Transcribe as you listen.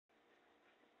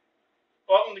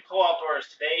Welcome to Cool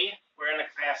Outdoors. Today we're in a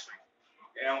classroom.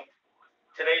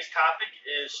 Today's topic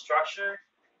is structure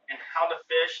and how to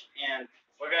fish, and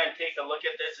we're going to take a look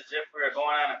at this as if we were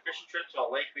going on a fishing trip to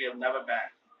a lake we have never been.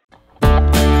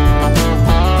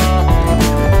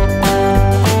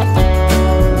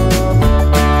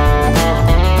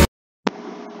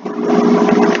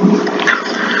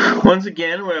 Once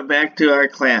again, we're back to our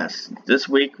class. This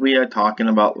week we are talking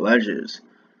about ledges.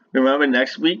 Remember,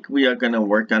 next week we are going to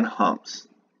work on humps.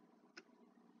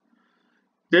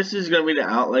 This is going to be the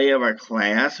outlay of our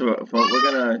class. We're going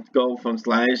to go from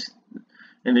slides,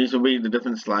 and these will be the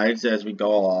different slides as we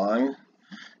go along.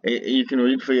 You can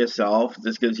read for yourself.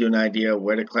 This gives you an idea of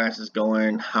where the class is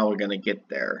going, how we're going to get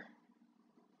there.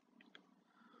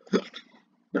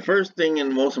 The first thing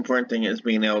and most important thing is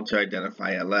being able to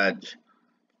identify a ledge.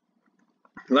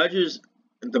 Ledges,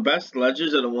 the best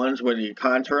ledges are the ones where the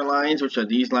contour lines, which are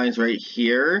these lines right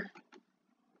here,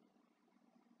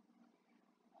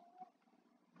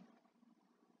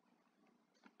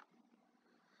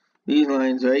 these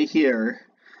lines right here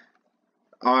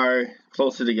are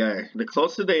closer together. The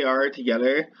closer they are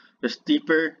together, the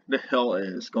steeper the hill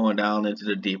is going down into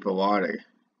the deeper water.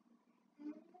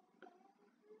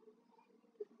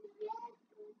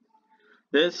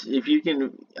 This, if you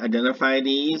can identify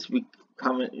these,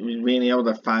 being able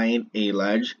to find a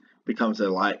ledge becomes a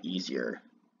lot easier.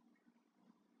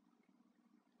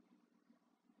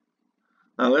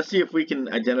 Now let's see if we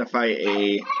can identify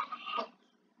a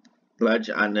ledge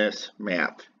on this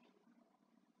map.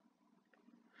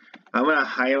 I'm going to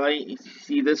highlight,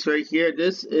 see this right here?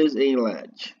 This is a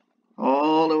ledge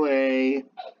all the way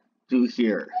through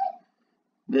here.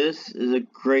 This is a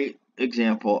great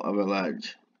example of a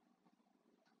ledge.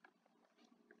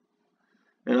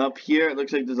 And up here, it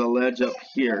looks like there's a ledge up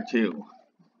here too.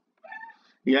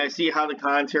 You guys see how the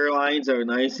contour lines are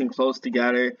nice and close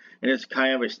together, and it's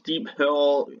kind of a steep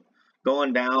hill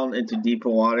going down into deeper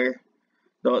water.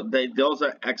 So those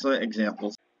are excellent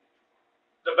examples.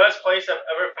 The best place I've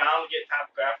ever found to get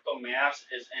topographical maps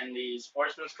is in the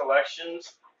Sportsman's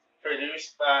Collections,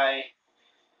 produced by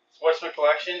Sportsman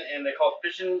Collection, and they're called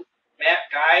Fishing Map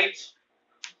Guides.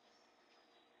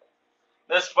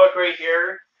 This book right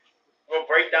here will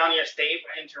break down your state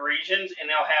into regions, and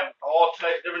they'll have all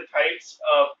different types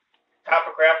of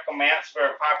topographical maps for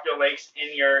popular lakes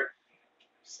in your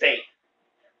state.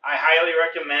 I highly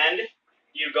recommend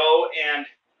you go and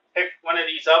pick one of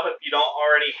these up if you don't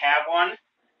already have one.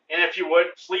 And if you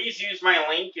would, please use my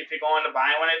link if you're going to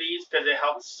buy one of these, because it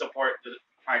helps support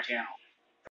my channel.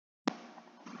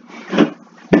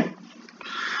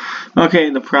 Okay,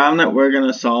 the problem that we're going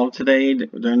to solve today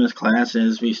during this class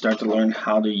is we start to learn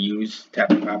how to use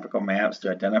topographical maps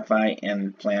to identify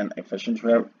and plan a fishing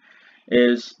trip.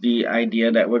 Is the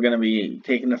idea that we're going to be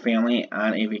taking the family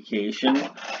on a vacation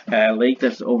at a lake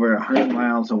that's over 100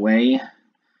 miles away,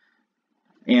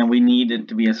 and we need it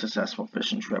to be a successful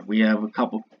fishing trip. We have a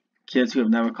couple kids who have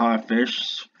never caught a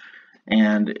fish,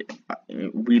 and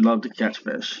we love to catch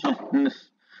fish.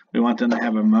 We want them to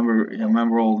have a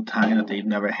memorable time that they've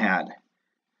never had.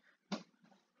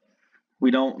 We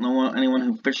don't know anyone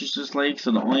who fishes this lake, so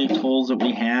the only tools that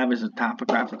we have is a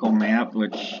topographical map,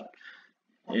 which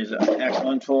is an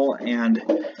excellent tool, and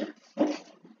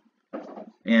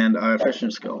our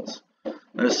fishing skills.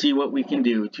 Let's see what we can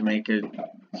do to make a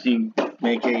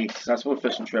successful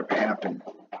fishing trip happen.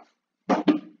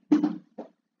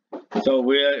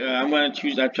 So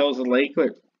I chose a lake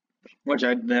which I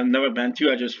have never been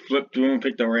to. I just flipped through and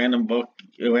picked a random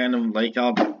lake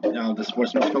out of the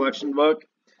Sportsman's Collection book,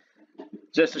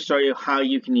 just to show you how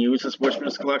you can use the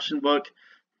Sportsman's Collection book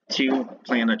to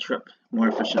plan a trip more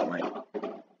efficiently.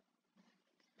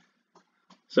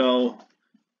 So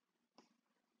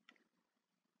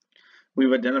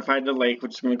we've identified the lake,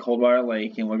 which is going to be Coldwater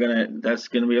Lake, and that's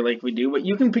going to be a lake we do. But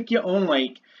you can pick your own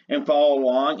lake and follow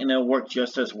along, and it'll work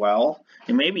just as well,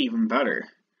 and maybe even better.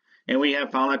 And we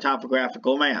have found a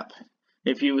topographical map.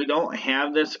 If you don't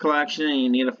have this collection and you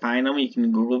need to find them, you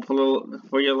can Google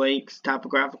for your lake's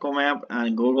topographical map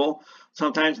on Google.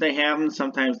 Sometimes they have them,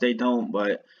 sometimes they don't,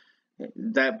 but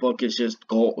that book is just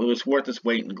gold. It was worth its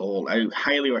weight in gold. I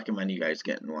highly recommend you guys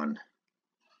getting one.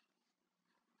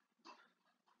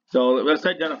 So let's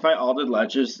identify all the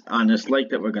ledges on this lake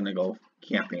that we're going to go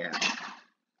camping at.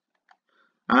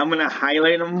 I'm going to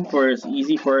highlight them for it's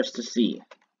easy for us to see.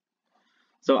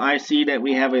 So I see that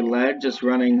we have a ledge just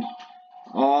running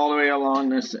all the way along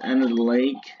this end of the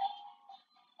lake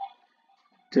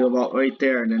to about right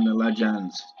there, and then the ledge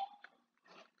ends.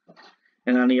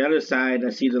 And on the other side,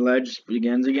 I see the ledge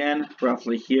begins again,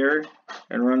 roughly here,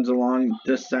 and runs along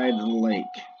this side of the lake.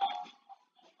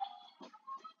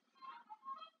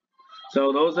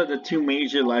 So those are the two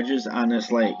major ledges on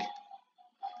this lake.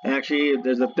 Actually,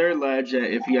 there's a third ledge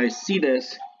that if you guys see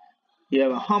this, you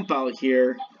have a hump out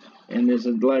here, and there's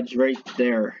a ledge right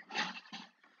there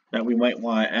that we might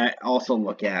want to also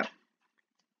look at.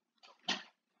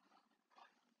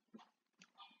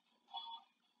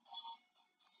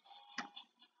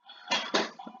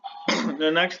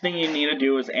 The next thing you need to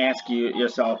do is ask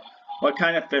yourself, what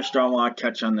kind of fish do I want to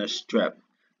catch on this strip?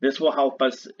 This will help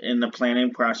us in the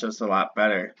planning process a lot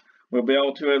better. We'll be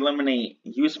able to eliminate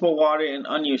useful water and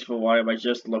unuseful water by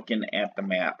just looking at the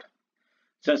map.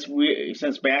 Since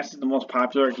bass is the most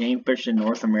popular game fish in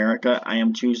North America, I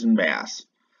am choosing bass.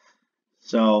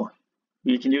 So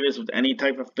you can do this with any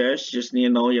type of fish, just need to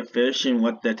know your fish and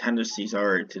what the tendencies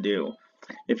are to do.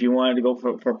 If you wanted to go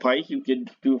for pike, you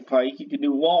could do pike, you could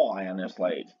do walleye on this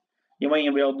lake. You might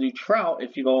even be able to do trout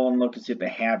if you go and look and see if they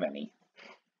have any.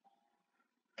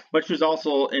 Which is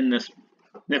also in this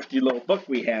nifty little book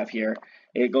we have here.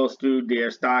 It goes through their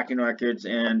stocking records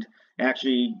and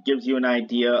actually gives you an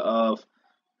idea of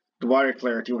the water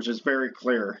clarity, which is very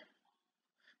clear.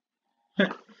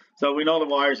 So we know the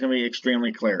water is going to be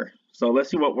extremely clear. So let's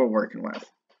see what we're working with.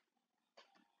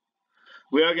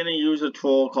 We are going to use a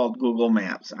tool called Google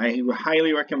Maps. I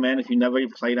highly recommend, if you never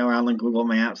played around on Google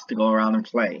Maps, to go around and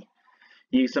play.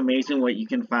 It's amazing what you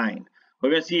can find. We're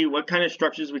going to see what kind of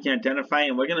structures we can identify,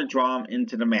 and we're going to draw them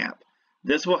into the map.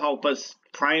 This will help us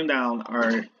prime down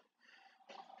our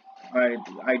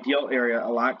ideal area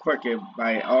a lot quicker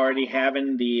by already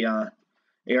having the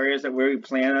areas that we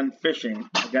plan on fishing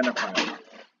identified.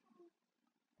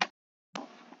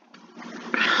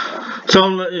 So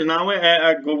now we're at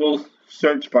our Google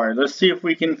search bar. Let's see if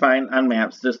we can find on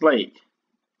maps this lake.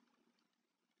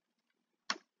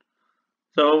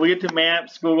 So we get to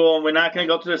maps, Google, and we're not going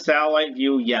to go to the satellite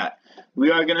view yet.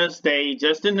 We are going to stay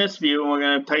just in this view, and we're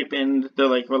going to type in the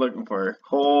lake we're looking for.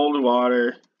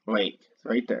 Coldwater Lake. It's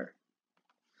right there.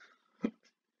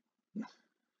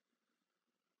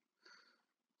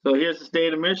 So here's the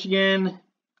state of Michigan,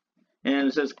 and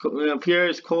it says up here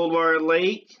is Coldwater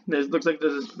Lake. This looks like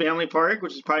this is Family Park,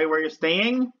 which is probably where you're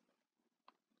staying.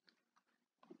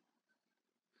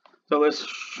 So let's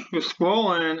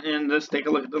scroll in and let's take a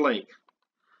look at the lake.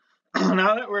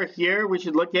 Now that we're here, we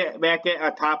should look back at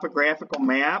our topographical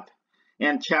map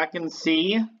and check and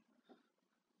see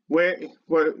where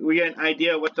we get an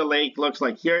idea of what the lake looks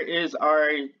like. Here is our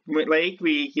lake.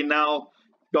 We can now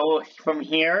go from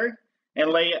here and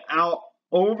lay it out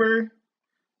over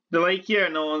the lake here.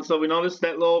 And so we notice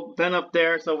that little bend up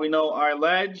there, so we know our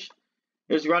ledge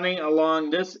is running along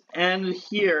this end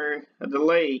here of the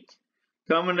lake,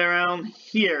 coming around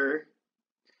here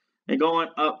and going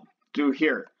up through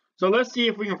here. So let's see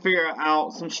if we can figure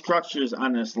out some structures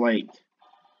on this lake.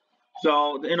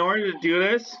 So in order to do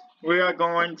this, we are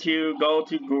going to go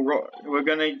to Google. We're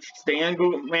going to stay on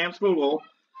Google Maps, Google,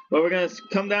 but we're going to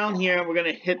come down here and we're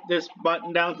going to hit this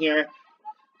button down here,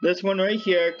 this one right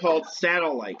here called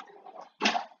Satellite.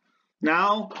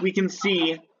 Now we can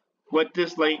see what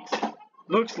this lake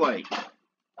looks like.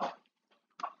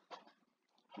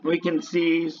 We can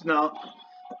see now.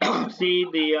 See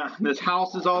this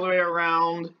house is all the way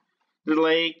around the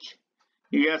lake.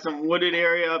 You got some wooded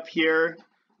area up here.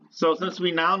 So since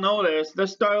we now know this,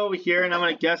 let's start over here, and I'm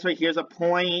going to guess right here's a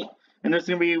point, and this is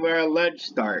going to be where a ledge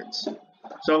starts.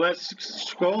 So let's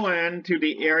scroll into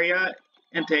the area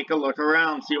and take a look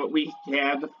around, see what we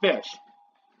have to fish.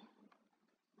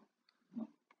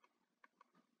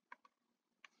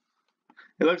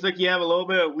 It looks like you have a little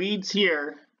bit of weeds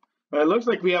here, but it looks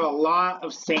like we have a lot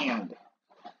of sand.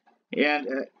 And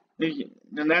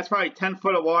that's probably 10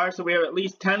 foot of water, so we have at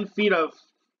least 10 feet of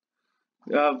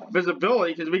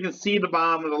visibility because we can see the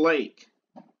bottom of the lake.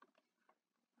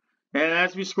 And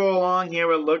as we scroll along here,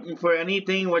 we're looking for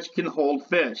anything which can hold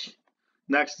fish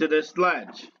next to this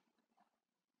ledge.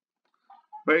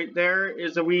 Right there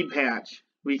is a weed patch.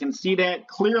 We can see that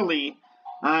clearly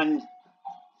on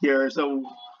here, so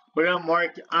we're going to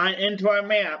mark into our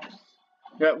map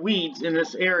that weeds in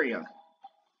this area.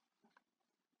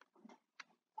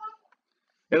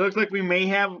 It looks like we may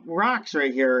have rocks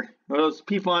right here. Those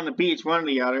people on the beach, one or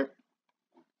the other.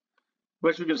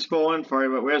 Wish we could scroll in for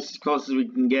you, but we're as close as we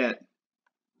can get.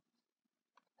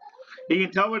 You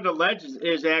can tell where the ledge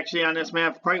is actually on this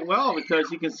map quite well because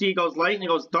you can see it goes light and it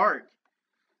goes dark.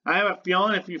 I have a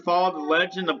feeling if you follow the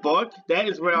ledge in the book, that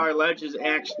is where our ledge is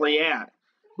actually at.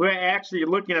 We're actually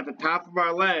looking at the top of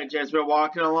our ledge as we're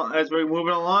walking along, as we're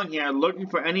moving along here, looking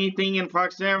for anything in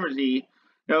proximity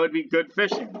that would be good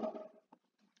fishing.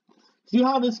 See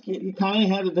how this kind of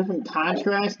has a different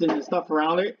contrast and the stuff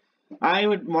around it? I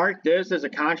would mark this as a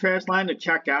contrast line to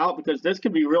check out because this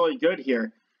could be really good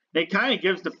here. It kind of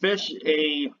gives the fish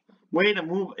a way to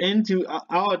move into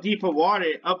all deeper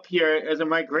water up here as a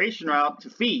migration route to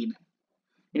feed.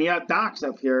 And you have docks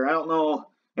up here. I don't know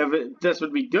if this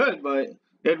would be good, but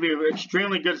it'd be an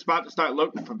extremely good spot to start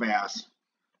looking for bass.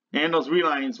 And those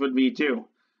relines would be too.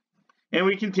 And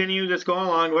we continue just going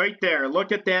along right there.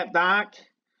 Look at that dock.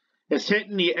 It's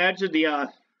hitting the edge of the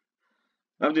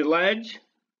ledge.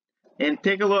 And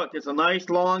take a look. It's a nice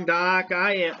long dock.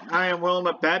 I am willing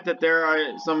to bet that there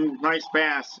are some nice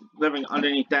bass living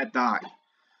underneath that dock.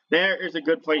 There is a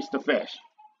good place to fish.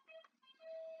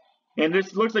 And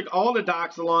this looks like all the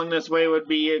docks along this way would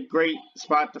be a great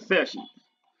spot to fish.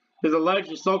 Because the ledge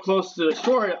is so close to the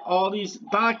shore, all these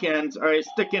dock ends are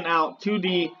sticking out to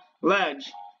the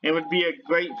ledge. It would be a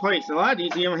great place. A lot of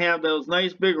these even have those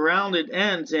nice big rounded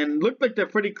ends and look like they're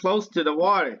pretty close to the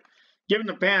water, giving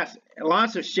the bass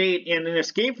lots of shade and an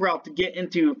escape route to get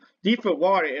into deeper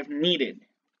water if needed.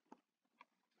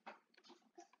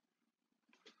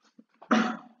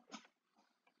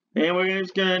 And we're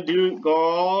just going to go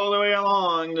all the way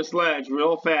along this ledge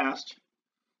real fast.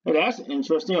 Hey, that's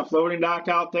interesting, a floating dock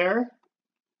out there.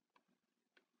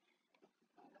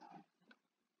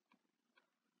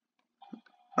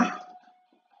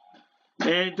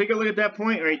 And take a look at that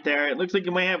point right there. It looks like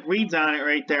you might have weeds on it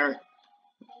right there.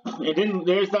 And then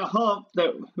there's the hump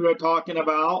that we were talking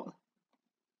about.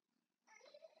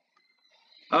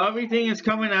 Everything is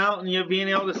coming out and you're being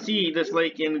able to see this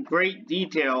lake in great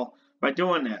detail by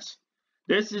doing this.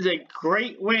 This is a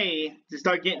great way to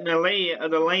start getting the lay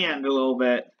of the land a little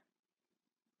bit.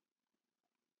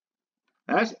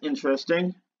 That's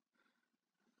interesting.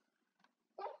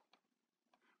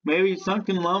 Maybe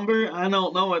sunken lumber? I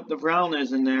don't know what the brown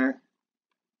is in there.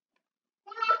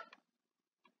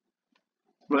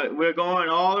 But we're going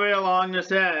all the way along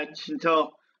this edge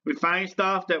until we find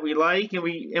stuff that we like and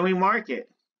we mark it.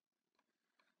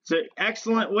 It's an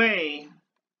excellent way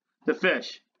to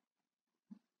fish.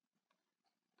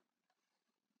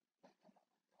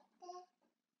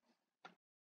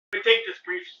 We take this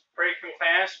brief break from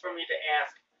class for me to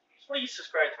ask, please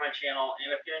subscribe to my channel,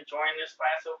 and if you're enjoying this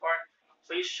class so far,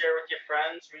 please share with your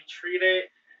friends, retweet it,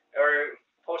 or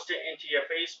post it into your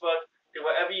Facebook. Do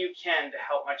whatever you can to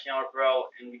help my channel grow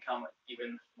and become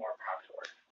even more popular.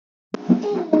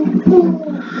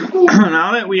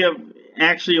 Now that we have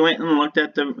actually went and looked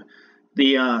at the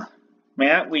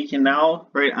map, we can now,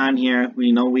 right on here,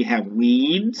 we know we have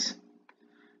weeds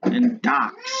and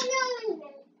docks.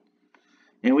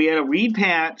 And we had a weed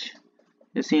patch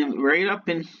that seemed right up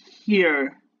in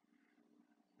here.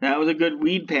 That was a good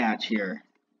weed patch here.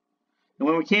 And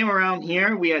when we came around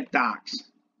here, we had docks.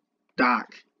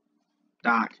 Dock.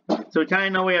 So we kind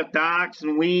of know we have docks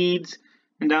and weeds.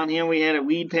 And down here we had a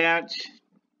weed patch.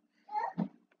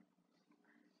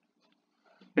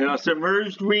 You know,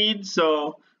 submerged weeds.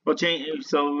 So we'll change.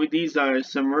 So these are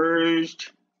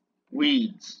submerged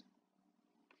weeds.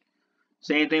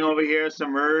 Same thing over here,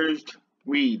 submerged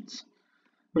weeds.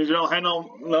 We don't have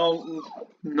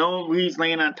no weeds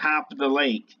laying on top of the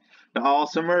lake. They're all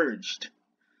submerged.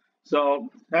 So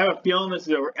I have a feeling this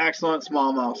is an excellent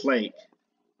smallmouth lake.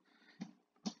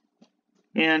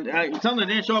 And something that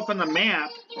didn't show up on the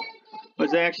map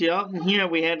was actually out in here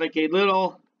we had like a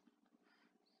little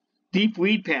deep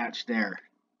weed patch there.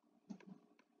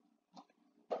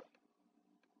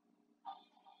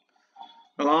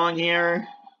 Along here,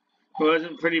 it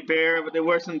wasn't pretty bare, but there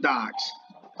were some docks.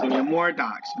 So we have more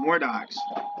docks, more docks,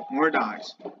 more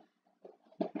docks.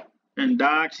 And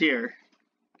docks here.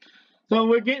 So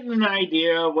we're getting an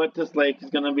idea of what this lake is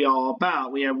going to be all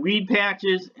about. We have weed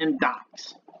patches and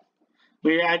docks.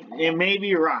 We had, it may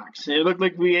be rocks. It looked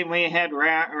like we may have had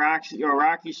rocks or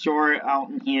rocky shore out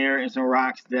in here and some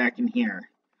rocks back in here.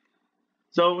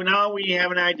 So now we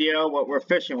have an idea of what we're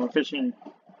fishing. We're fishing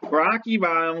rocky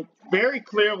bottom, very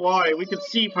clear water. We could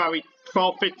see probably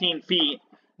 12, 15 feet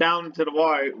down into the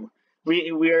water.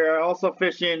 We are also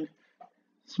fishing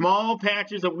small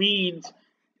patches of weeds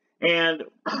and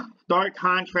dark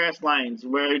contrast lines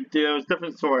where there's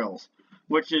different soils,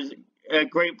 which is a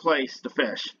great place to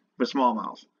fish for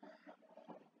smallmouth.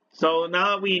 So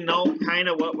now that we know kind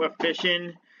of what we're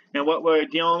fishing and what we're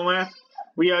dealing with,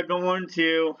 we are going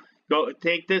to go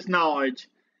take this knowledge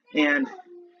and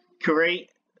create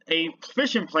a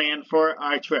fishing plan for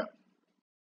our trip.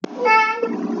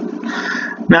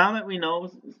 Now that we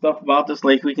know stuff about this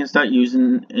lake, we can start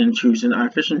using and choosing our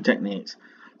fishing techniques.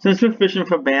 Since we're fishing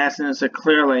for bass and it's a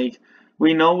clear lake,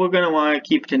 we know we're going to want to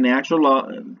keep to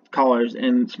natural colors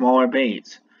and smaller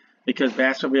baits because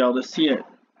bass will be able to see it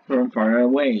from far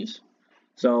away.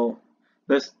 So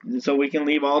So we can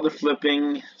leave all the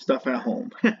flipping stuff at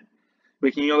home.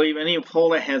 We can leave any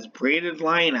pole that has braided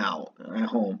line out at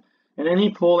home, and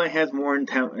any pole that has more than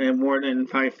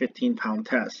 15-pound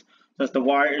test. Since the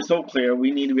wire is so clear,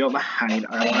 we need to be able to hide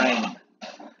our line.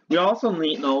 We also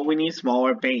need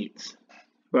smaller baits,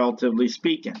 relatively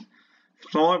speaking.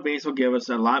 Smaller baits will give us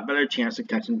a lot better chance of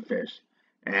catching fish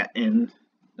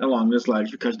along this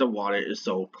ledge because the water is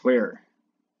so clear.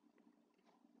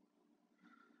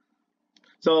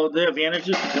 So the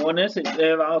advantages of doing this, it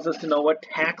allows us to know what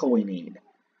tackle we need.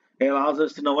 It allows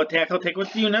us to know what tackle to take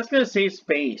with you, and that's going to save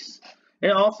space.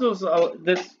 And also,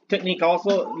 this technique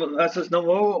also lets us know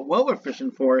what we're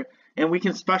fishing for, and we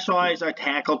can specialize our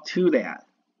tackle to that.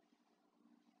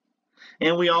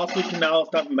 And we also can now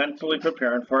start mentally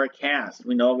preparing for our cast.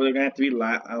 We know we're going to have to be a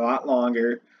lot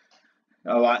longer,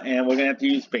 and we're going to have to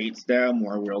use baits that are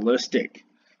more realistic.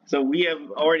 So we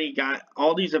have already got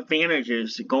all these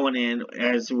advantages going in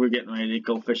as we're getting ready to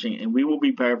go fishing, and we will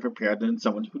be better prepared than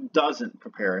someone who doesn't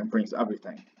prepare and brings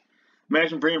everything.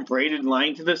 Imagine bringing braided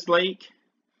line to this lake.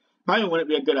 Probably wouldn't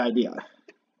be a good idea.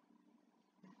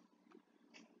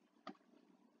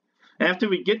 After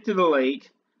we get to the lake,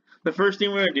 the first thing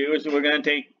we're going to do is we're going to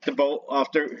take the boat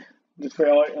off the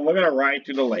trailer and we're going to ride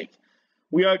to the lake.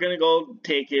 We are going to go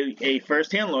take a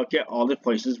first-hand look at all the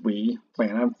places we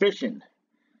plan on fishing.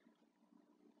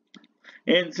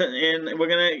 And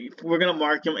we're gonna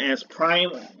mark them as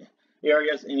prime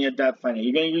areas in your depth finder.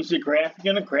 You're gonna use your graph.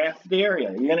 You're gonna graph the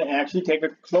area. You're gonna actually take a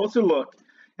closer look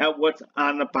at what's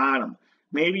on the bottom.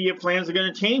 Maybe your plans are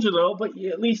gonna change a little, but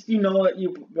at least you know that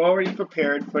you've already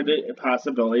prepared for the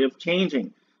possibility of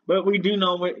changing. But we do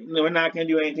know we're not gonna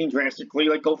do anything drastically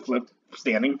like go flip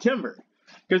standing timber,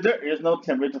 because there is no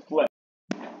timber to flip.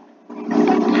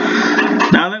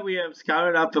 Now that we have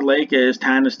scouted out the lake, it is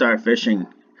time to start fishing.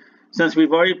 Since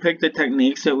we've already picked the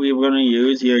techniques that we're going to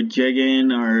use, either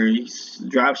jigging or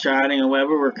drop shotting or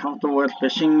whatever we're comfortable with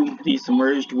fishing these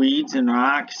submerged weeds and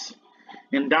rocks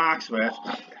and docks with,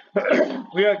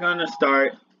 we are going to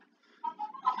start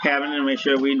having to make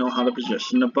sure we know how to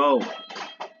position the boat.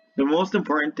 The most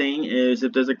important thing is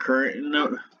if there's a current in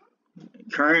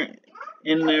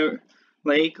the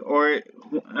lake or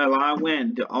a lot of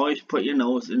wind, to always put your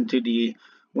nose into the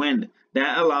wind.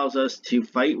 That allows us to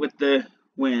fight with the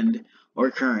wind or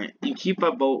current and keep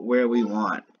our boat where we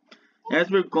want.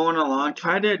 As we're going along,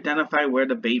 try to identify where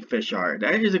the bait fish are.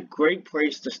 That is a great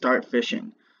place to start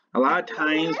fishing. A lot of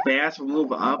times bass will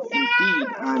move up and feed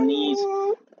on these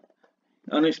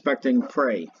unexpected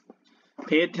prey.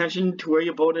 Pay attention to where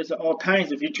your boat is at all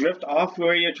times. If you drift off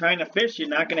where you're trying to fish, you're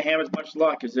not going to have as much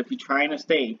luck as if you're trying to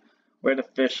stay where the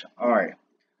fish are.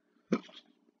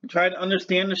 Try to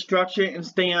understand the structure and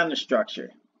stay on the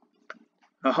structure.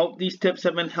 I hope these tips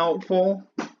have been helpful.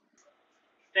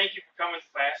 Thank you for coming to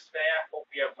class today. I hope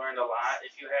you have learned a lot.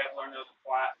 If you have learned a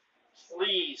lot,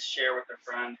 please share with a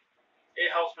friend.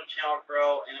 It helps my channel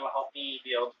grow, and it will help me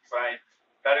be able to provide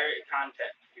better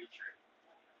content in the future.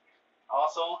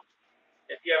 Also,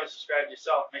 if you haven't subscribed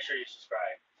yourself, make sure you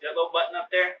subscribe. See that little button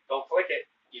up there? Go click it.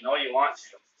 You know you want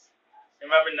to.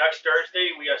 Remember, next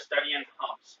Thursday, we are studying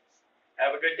humps.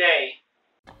 Have a good day.